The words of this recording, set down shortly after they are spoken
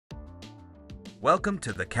Welcome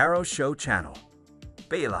to the Caro Show channel.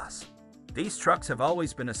 Belaz. These trucks have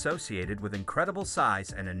always been associated with incredible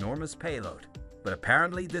size and enormous payload, but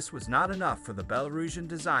apparently this was not enough for the Belarusian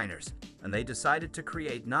designers, and they decided to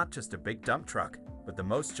create not just a big dump truck, but the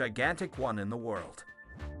most gigantic one in the world.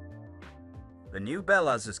 The new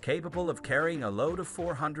Belaz is capable of carrying a load of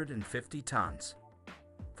 450 tons.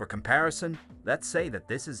 For comparison, let's say that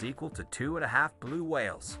this is equal to 2.5 blue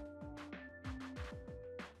whales,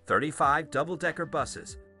 35 double-decker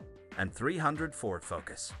buses, and 300 Ford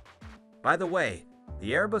Focus. By the way,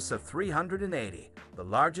 the Airbus of 380, the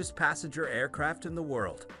largest passenger aircraft in the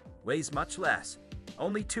world, weighs much less,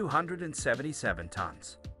 only 277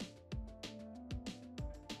 tons.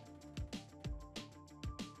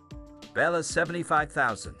 Belaz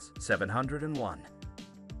 75,701.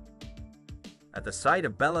 At the site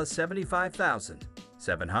of Belaz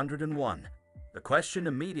 75,701, the question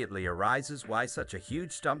immediately arises why such a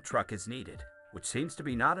huge dump truck is needed, which seems to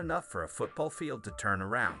be not enough for a football field to turn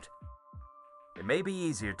around. It may be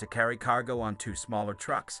easier to carry cargo on two smaller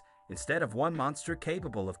trucks instead of one monster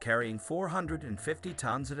capable of carrying 450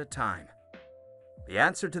 tons at a time. The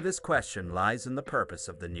answer to this question lies in the purpose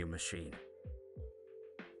of the new machine.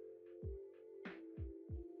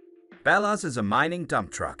 Belaz is a mining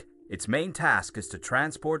dump truck. Its main task is to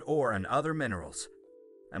transport ore and other minerals.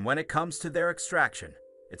 And when it comes to their extraction,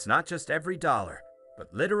 it's not just every dollar,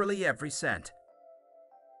 but literally every cent.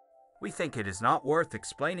 We think it is not worth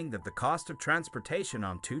explaining that the cost of transportation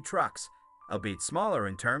on two trucks, albeit smaller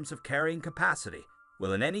in terms of carrying capacity,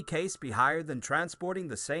 will in any case be higher than transporting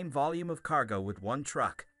the same volume of cargo with one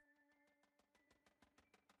truck.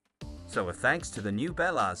 So if thanks to the new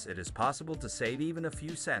Belaz it is possible to save even a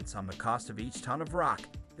few cents on the cost of each ton of rock,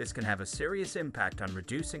 this can have a serious impact on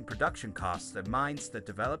reducing production costs at mines that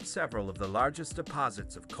develop several of the largest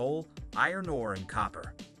deposits of coal, iron ore, and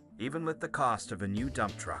copper, even with the cost of a new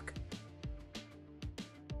dump truck.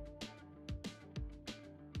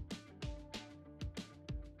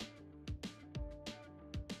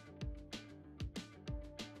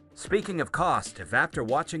 Speaking of cost, if after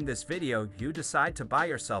watching this video you decide to buy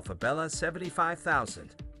yourself a Belaz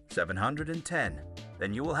 75,710,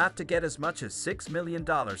 then you will have to get as much as $6 million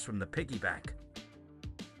from the piggy bank.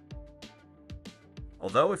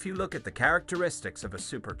 Although if you look at the characteristics of a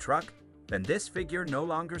super truck, then this figure no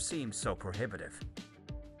longer seems so prohibitive.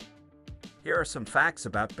 Here are some facts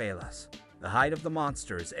about Belaz. The height of the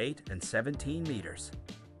monster is 8 and 17 meters.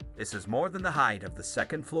 This is more than the height of the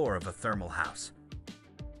second floor of a thermal house.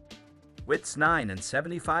 Width's 9 and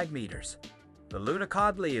 75 meters. The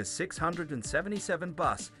Lunakodli is 677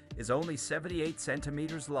 bus is only 78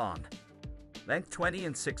 centimeters long. Length 20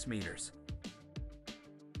 and 6 meters.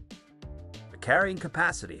 The carrying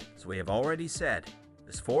capacity, as we have already said,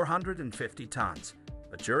 is 450 tons,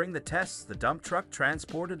 but during the tests the dump truck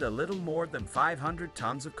transported a little more than 500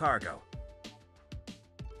 tons of cargo.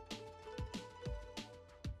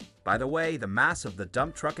 By the way, the mass of the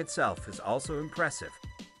dump truck itself is also impressive.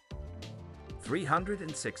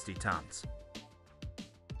 360 tons.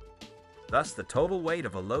 Thus, the total weight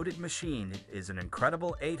of a loaded machine is an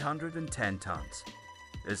incredible 810 tons.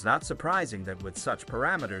 It is not surprising that with such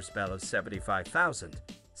parameters, Belaz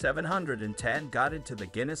 75,710 got into the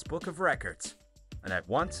Guinness Book of Records, and at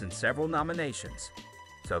once in several nominations.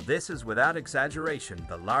 So this is without exaggeration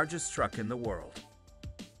the largest truck in the world.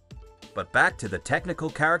 But back to the technical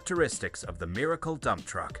characteristics of the miracle dump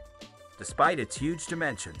truck. Despite its huge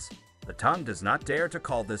dimensions, the tongue does not dare to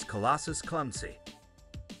call this colossus clumsy.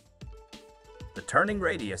 The turning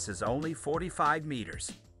radius is only 45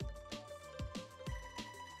 meters.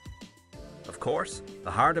 Of course,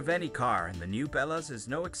 the heart of any car, and the new Belaz is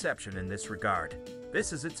no exception in this regard.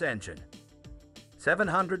 This is its engine.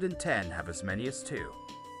 710 have as many as 2.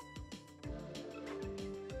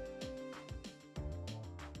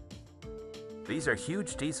 These are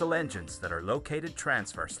huge diesel engines that are located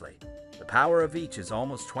transversely. The power of each is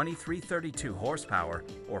almost 2332 horsepower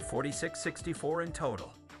or 4664 in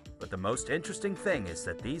total. But the most interesting thing is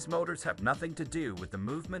that these motors have nothing to do with the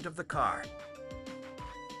movement of the car.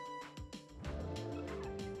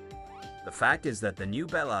 The fact is that the new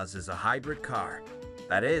Belaz is a hybrid car.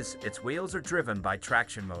 That is, its wheels are driven by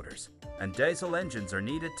traction motors, and diesel engines are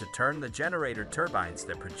needed to turn the generator turbines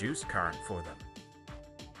that produce current for them.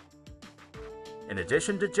 In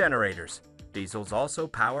addition to generators, diesels also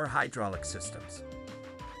power hydraulic systems.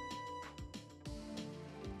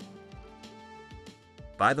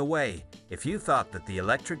 By the way, if you thought that the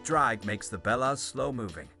electric drive makes the Belaz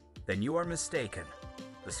slow-moving, then you are mistaken.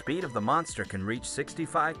 The speed of the monster can reach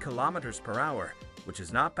 65 kilometers per hour, which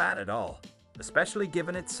is not bad at all, especially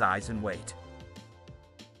given its size and weight.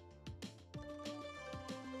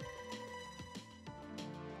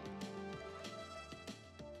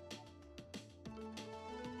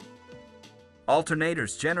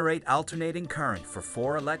 Alternators generate alternating current for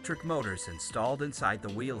 4 electric motors installed inside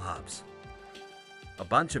the wheel hubs. A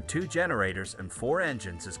bunch of 2 generators and 4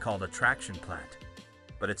 engines is called a traction plant,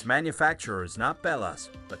 but its manufacturer is not Belaz,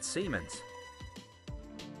 but Siemens.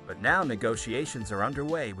 But now negotiations are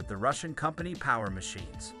underway with the Russian company Power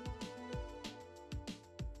Machines.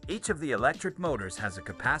 Each of the electric motors has a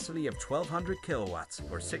capacity of 1200 kilowatts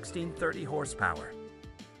or 1630 horsepower.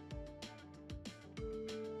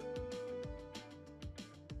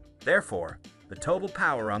 Therefore, the total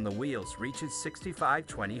power on the wheels reaches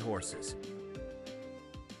 6520 horses.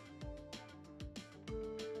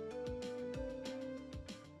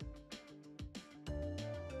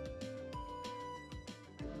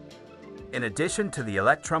 In addition to the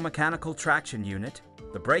electromechanical traction unit,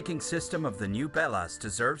 the braking system of the new Belaz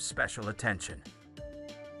deserves special attention.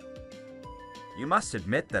 You must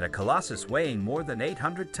admit that a Colossus weighing more than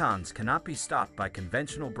 800 tons cannot be stopped by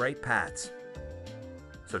conventional brake pads.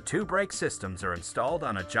 So 2 brake systems are installed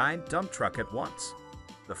on a giant dump truck at once.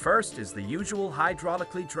 The first is the usual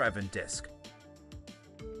hydraulically driven disc,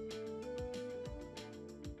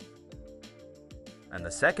 and the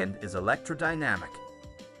second is electrodynamic.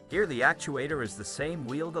 Here the actuator is the same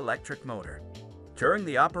wheeled electric motor. During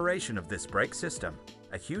the operation of this brake system,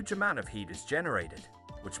 a huge amount of heat is generated,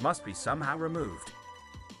 which must be somehow removed.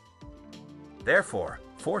 Therefore,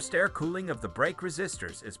 forced air cooling of the brake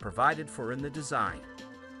resistors is provided for in the design.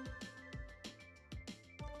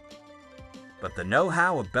 But the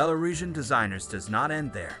know-how of Belarusian designers does not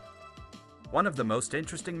end there. One of the most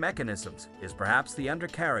interesting mechanisms is perhaps the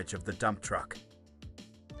undercarriage of the dump truck.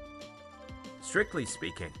 Strictly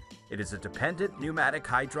speaking, it is a dependent pneumatic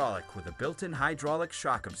hydraulic with a built-in hydraulic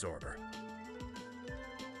shock absorber.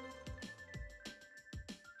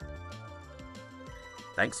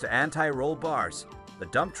 Thanks to anti-roll bars, the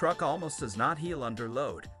dump truck almost does not heel under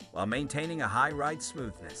load while maintaining a high ride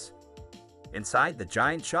smoothness. Inside the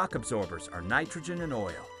giant shock absorbers are nitrogen and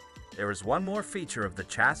oil. There is one more feature of the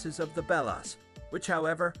chassis of the Belaz, which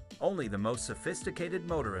however, only the most sophisticated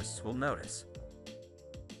motorists will notice.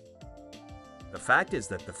 The fact is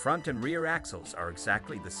that the front and rear axles are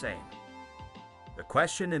exactly the same. The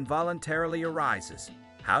question involuntarily arises,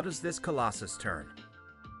 how does this Colossus turn?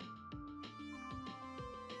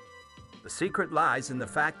 The secret lies in the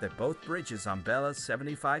fact that both bridges on Belaz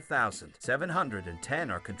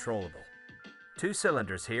 75,710 are controllable. 2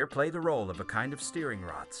 cylinders here play the role of a kind of steering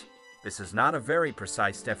rods. This is not a very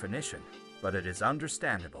precise definition, but it is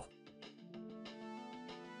understandable.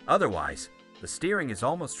 Otherwise, the steering is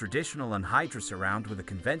almost traditional anhydrous around with a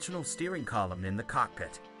conventional steering column in the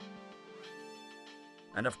cockpit.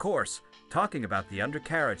 And of course, talking about the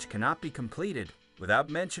undercarriage cannot be completed without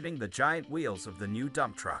mentioning the giant wheels of the new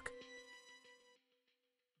dump truck.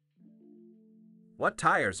 What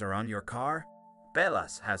tires are on your car?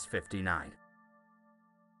 Belaz has 59.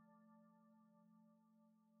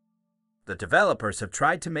 The developers have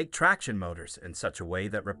tried to make traction motors in such a way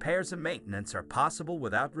that repairs and maintenance are possible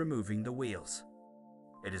without removing the wheels.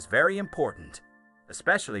 It is very important,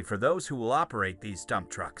 especially for those who will operate these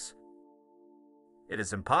dump trucks. It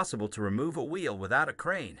is impossible to remove a wheel without a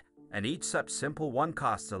crane, and each such simple one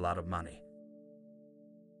costs a lot of money.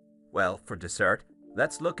 Well, for dessert,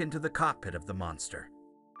 let's look into the cockpit of the monster.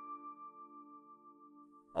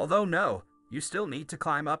 Although no, you still need to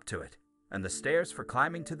climb up to it, and the stairs for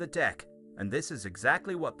climbing to the deck, and this is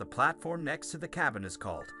exactly what the platform next to the cabin is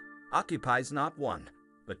called, occupies not 1,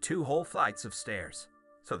 but 2 whole flights of stairs.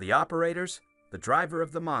 So the operators, the driver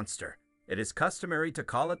of the monster, it is customary to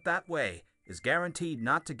call it that way, is guaranteed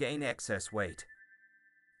not to gain excess weight.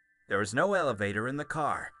 There is no elevator in the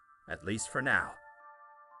car, at least for now.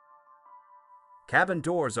 Cabin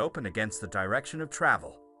doors open against the direction of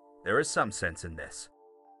travel. There is some sense in this.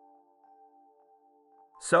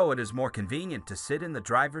 So it is more convenient to sit in the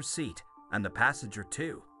driver's seat and the passenger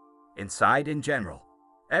too. Inside in general,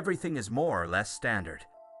 everything is more or less standard,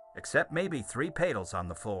 except maybe 3 pedals on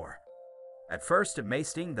the floor. At first it may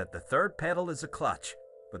seem that the 3rd pedal is a clutch,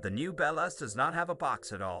 but the new Belaz does not have a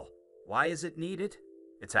box at all. Why is it needed?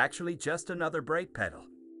 It's actually just another brake pedal.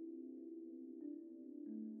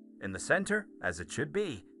 In the center, as it should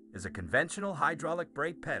be, is a conventional hydraulic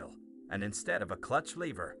brake pedal, and instead of a clutch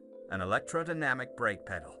lever, an electrodynamic brake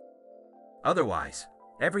pedal. Otherwise,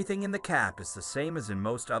 everything in the cab is the same as in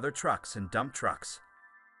most other trucks and dump trucks.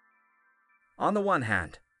 On the one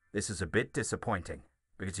hand, this is a bit disappointing,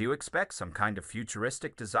 because you expect some kind of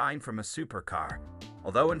futuristic design from a supercar,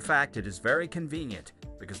 although in fact it is very convenient,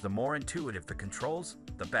 because the more intuitive the controls,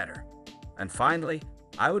 the better. And finally,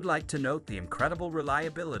 I would like to note the incredible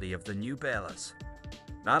reliability of the new Belaz.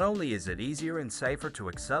 Not only is it easier and safer to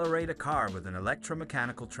accelerate a car with an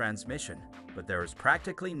electromechanical transmission, but there is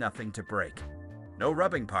practically nothing to break. No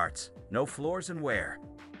rubbing parts, no floors and wear.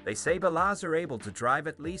 They say Belaz are able to drive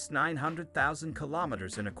at least 900,000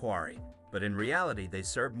 kilometers in a quarry, but in reality they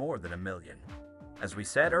serve more than 1 million. As we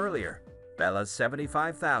said earlier, Belaz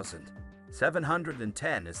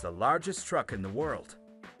 75,710 is the largest truck in the world.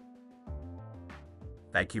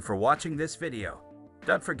 Thank you for watching this video.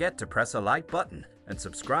 Don't forget to press a like button and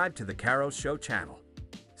subscribe to the Caro Show channel.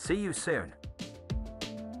 See you soon.